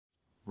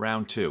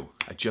Round two.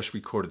 I just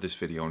recorded this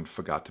video and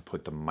forgot to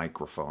put the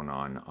microphone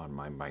on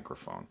my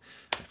microphone.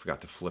 I forgot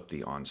to flip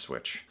the on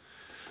switch.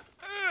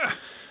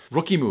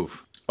 Rookie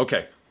move.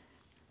 Okay.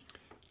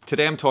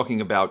 Today I'm talking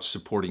about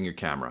supporting your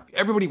camera.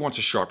 Everybody wants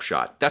a sharp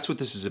shot. That's what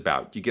this is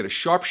about. You get a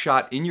sharp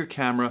shot in your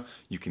camera,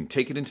 you can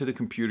take it into the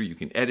computer, you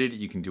can edit it,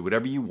 you can do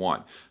whatever you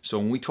want. So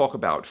when we talk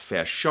about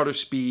fast shutter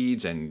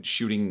speeds and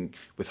shooting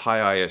with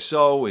high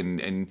ISO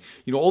and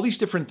you know, all these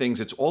different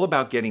things, it's all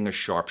about getting a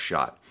sharp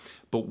shot.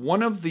 But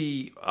one of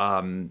the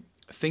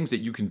things that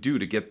you can do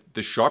to get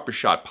the sharpest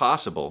shot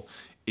possible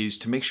is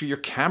to make sure your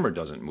camera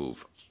doesn't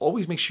move.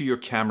 Always make sure your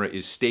camera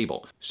is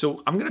stable.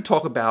 So I'm going to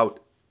talk about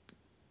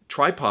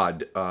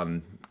tripod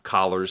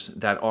collars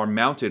that are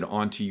mounted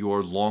onto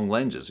your long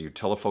lenses, your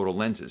telephoto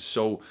lenses.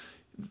 So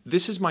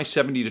this is my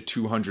 70 to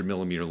 200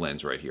 millimeter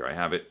lens right here. I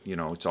have it, you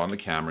know, it's on the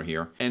camera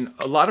here. And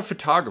a lot of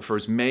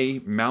photographers may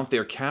mount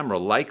their camera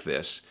like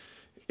this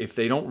if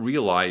they don't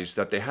realize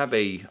that they have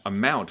a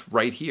mount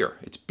right here.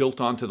 It's built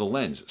onto the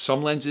lens.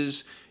 Some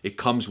lenses, it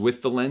comes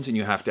with the lens and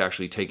you have to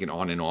actually take it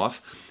on and off.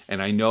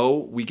 And I know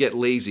we get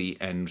lazy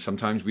and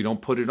sometimes we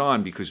don't put it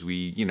on because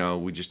we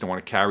just don't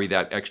want to carry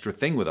that extra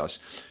thing with us.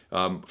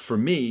 For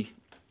me,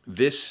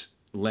 this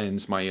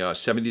lens, my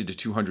 70 to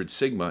 200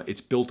 Sigma, it's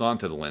built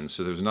onto the lens,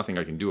 so there's nothing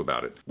I can do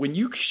about it. When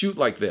you shoot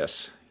like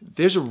this,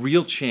 there's a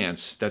real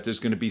chance that there's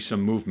going to be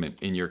some movement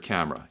in your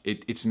camera.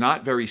 It's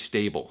not very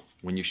stable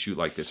when you shoot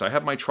like this. I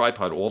have my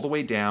tripod all the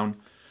way down,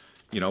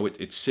 you know,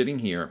 it's sitting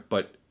here,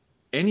 but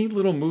any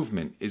little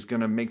movement is going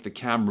to make the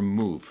camera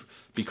move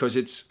because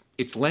it's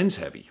lens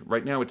heavy.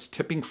 Right now it's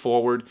tipping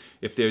forward.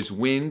 If there's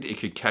wind, it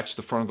could catch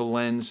the front of the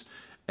lens,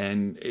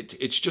 and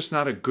it's just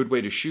not a good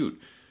way to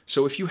shoot.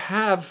 So if you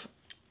have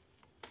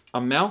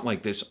a mount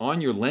like this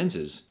on your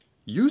lenses,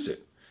 use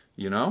it,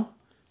 you know?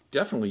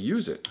 Definitely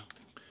use it.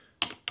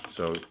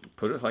 So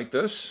put it like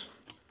this,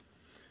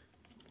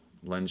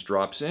 lens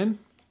drops in,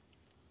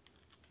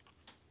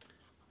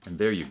 and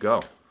there you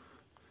go.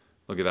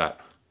 Look at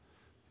that.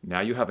 Now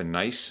you have a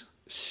nice,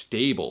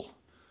 stable,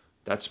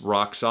 that's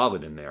rock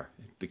solid in there.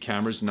 The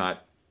camera's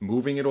not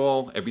moving at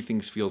all. Everything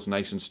feels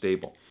nice and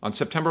stable. On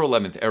September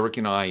 11th, Eric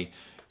and I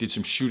did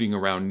some shooting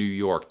around New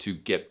York to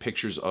get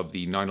pictures of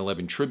the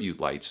 9/11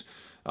 tribute lights.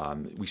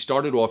 We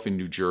started off in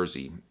New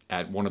Jersey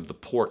at one of the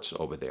ports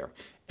over there.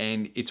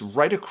 And it's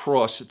right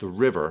across the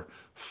river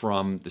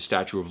from the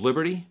Statue of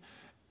Liberty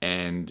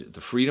and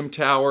the Freedom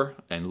Tower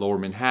and Lower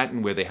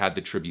Manhattan where they had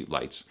the tribute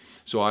lights.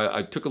 So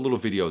I took a little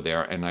video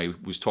there and I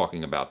was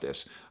talking about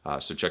this.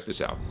 So check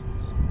this out.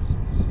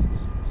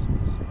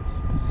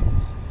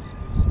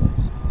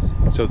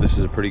 So this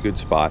is a pretty good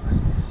spot.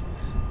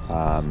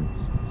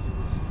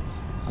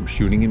 I'm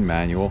shooting in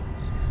manual.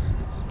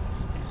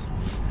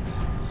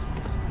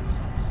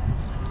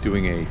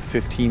 Doing a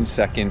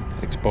 15-second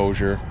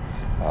exposure.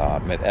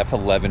 I'm at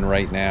f11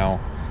 right now,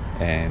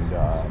 and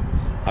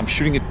I'm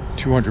shooting at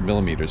 200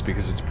 millimeters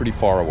because it's pretty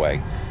far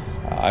away.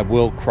 I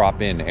will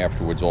crop in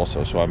afterwards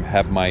also, so I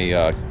have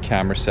my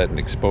camera set in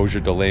exposure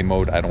delay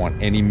mode. I don't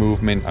want any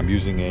movement. I'm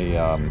using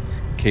a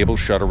cable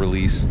shutter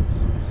release.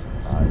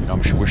 You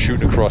know, we're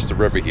shooting across the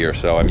river here,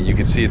 so I mean, you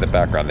can see in the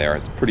background there,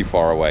 it's pretty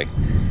far away.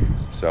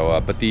 So,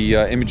 but the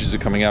images are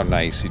coming out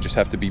nice. You just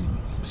have to be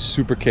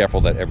super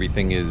careful that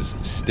everything is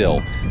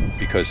still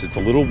because it's a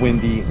little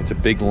windy, it's a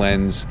big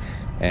lens,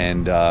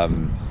 and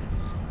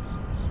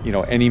you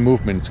know, any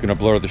movement is going to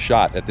blur the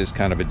shot at this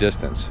kind of a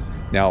distance.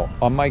 Now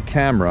on my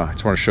camera, I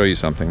just want to show you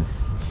something.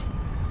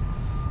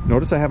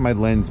 Notice I have my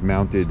lens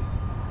mounted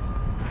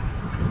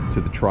to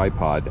the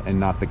tripod and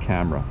not the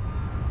camera.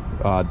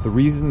 The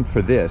reason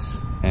for this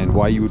and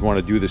why you would want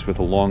to do this with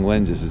a long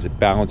lens is it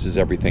balances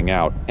everything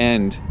out,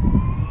 and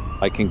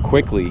I can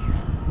quickly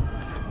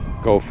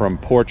go from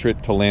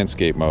portrait to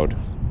landscape mode.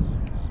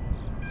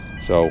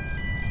 So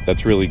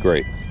that's really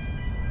great.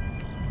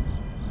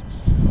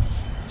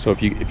 So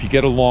if you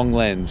get a long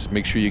lens,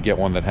 make sure you get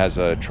one that has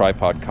a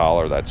tripod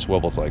collar that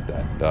swivels like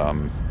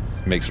that.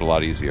 Makes it a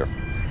lot easier.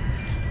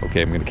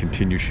 Okay, I'm going to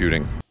continue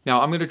shooting.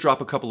 Now I'm going to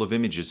drop a couple of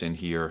images in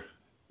here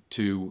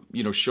to,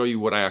 you know, show you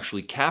what I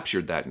actually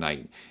captured that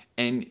night.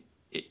 And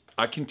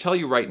I can tell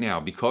you right now,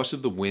 because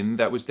of the wind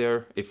that was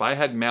there, if I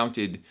had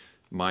mounted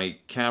my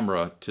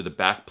camera to the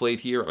back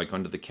plate here, like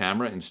under the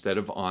camera, instead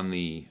of on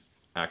the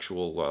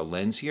actual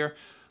lens here,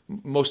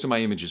 most of my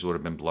images would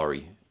have been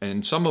blurry.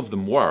 And some of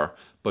them were,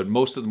 but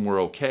most of them were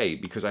okay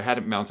because I had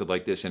it mounted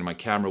like this and my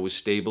camera was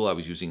stable. I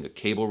was using a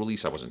cable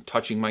release. I wasn't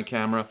touching my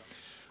camera.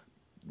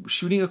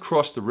 Shooting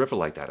across the river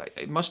like that,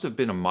 it must have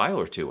been a mile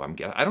or two.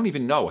 I don't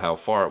even know how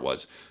far it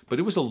was, but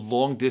it was a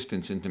long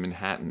distance into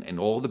Manhattan and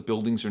all the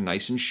buildings are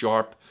nice and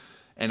sharp.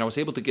 And I was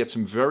able to get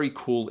some very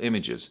cool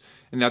images.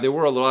 And now there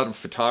were a lot of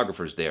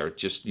photographers there,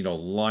 just, you know,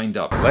 lined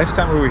up. Last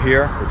time we were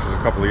here, which was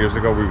a couple of years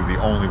ago, we were the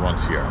only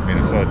ones here. I mean,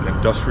 it's an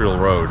industrial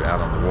road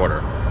out on the water.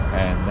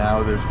 And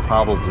now there's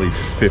probably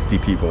 50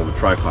 people with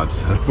tripods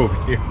set up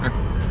over here.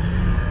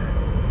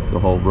 It's a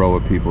whole row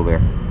of people there.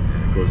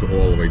 And it goes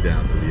all the way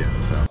down to the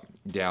end. So.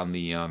 Down the,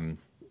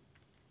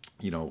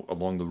 you know,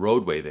 along the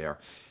roadway there.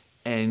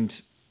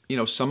 And you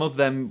know, some of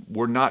them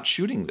were not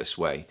shooting this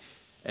way.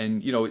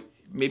 And, you know,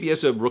 maybe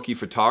as a rookie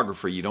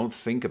photographer, you don't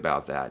think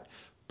about that.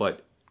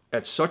 But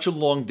at such a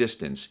long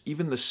distance,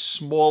 even the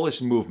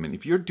smallest movement,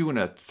 if you're doing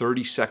a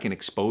 30-second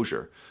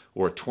exposure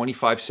or a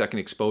 25-second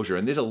exposure,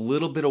 and there's a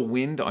little bit of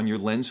wind on your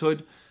lens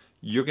hood,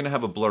 you're going to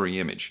have a blurry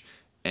image.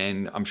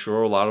 And I'm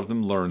sure a lot of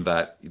them learned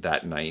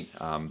that night.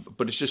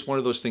 But it's just one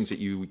of those things that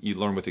you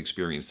learn with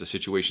experience, the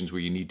situations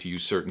where you need to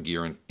use certain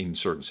gear in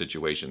certain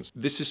situations.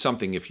 This is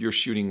something, if you're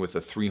shooting with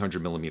a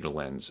 300 millimeter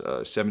lens,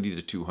 70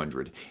 to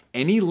 200,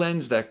 any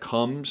lens that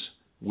comes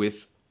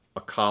with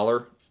a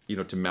collar, you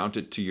know, to mount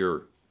it to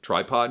your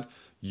tripod,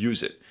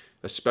 use it,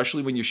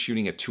 especially when you're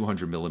shooting at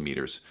 200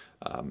 millimeters.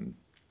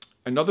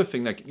 Another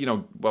thing that, you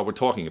know, while we're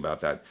talking about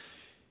that,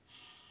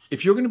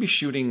 if you're going to be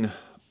shooting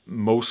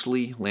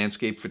mostly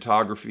landscape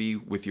photography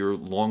with your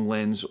long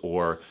lens,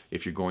 or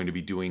if you're going to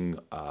be doing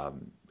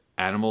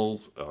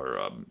animal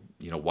or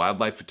you know,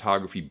 wildlife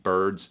photography,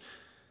 birds,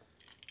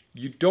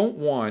 you don't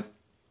want,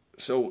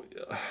 so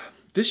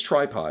this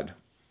tripod,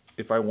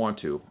 if I want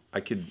to, I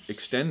could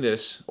extend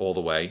this all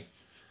the way,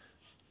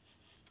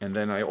 and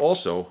then I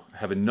also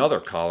have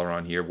another collar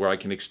on here where I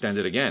can extend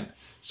it again.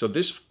 So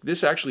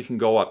this actually can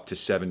go up to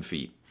 7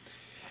 feet.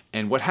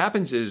 And what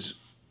happens is,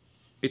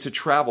 it's a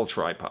travel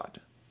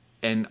tripod.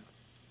 And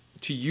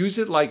to use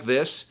it like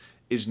this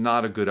is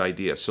not a good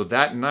idea. So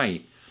that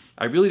night,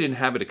 I really didn't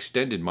have it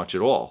extended much at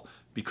all,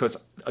 because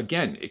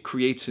again, it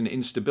creates an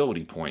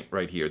instability point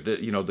right here.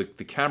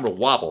 The camera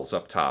wobbles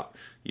up top,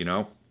 you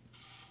know?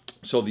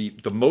 So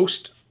the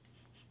most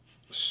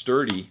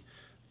sturdy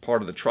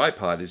part of the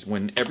tripod is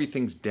when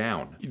everything's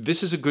down.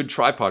 This is a good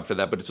tripod for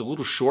that, but it's a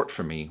little short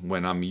for me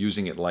when I'm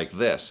using it like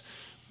this.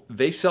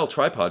 They sell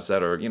tripods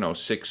that are, you know,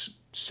 6,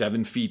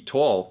 7 feet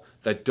tall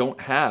that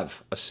don't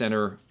have a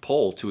center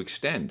pole to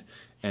extend.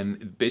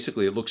 And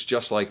basically it looks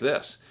just like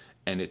this,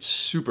 and it's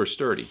super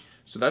sturdy.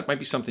 So that might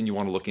be something you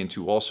want to look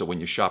into also when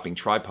you're shopping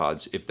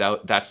tripods, if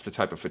that's the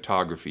type of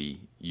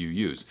photography you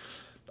use.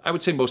 I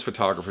would say most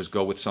photographers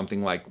go with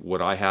something like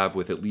what I have,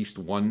 with at least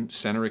one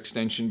center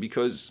extension,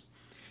 because,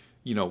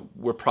 you know,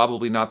 we're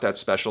probably not that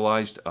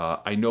specialized.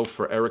 I know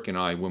for Eric and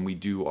I, when we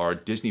do our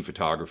Disney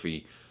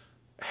photography,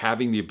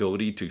 having the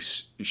ability to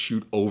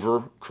shoot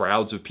over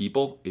crowds of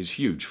people is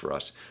huge for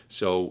us.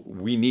 So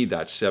we need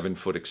that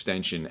 7-foot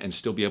extension and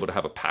still be able to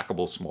have a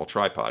packable small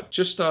tripod.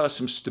 Just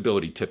some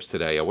stability tips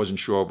today. I wasn't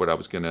sure what I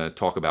was going to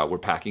talk about. We're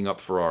packing up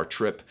for our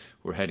trip.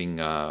 We're heading,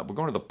 we're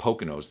going to the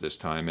Poconos this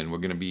time, and we're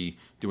going to be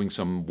doing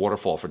some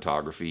waterfall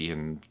photography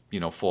and, you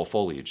know, fall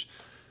foliage.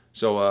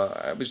 So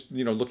I was,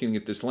 you know, looking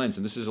at this lens,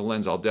 and this is a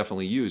lens I'll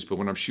definitely use, but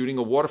when I'm shooting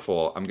a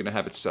waterfall, I'm going to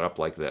have it set up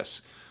like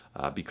this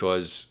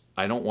because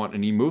I don't want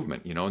any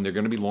movement, you know, and they're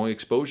going to be long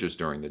exposures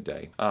during the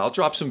day. I'll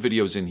drop some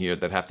videos in here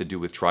that have to do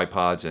with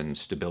tripods and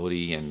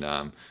stability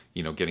and,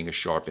 you know, getting a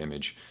sharp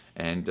image.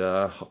 And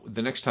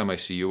the next time I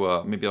see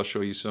you, maybe I'll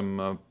show you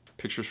some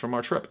pictures from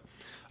our trip.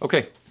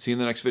 Okay, see you in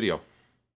the next video.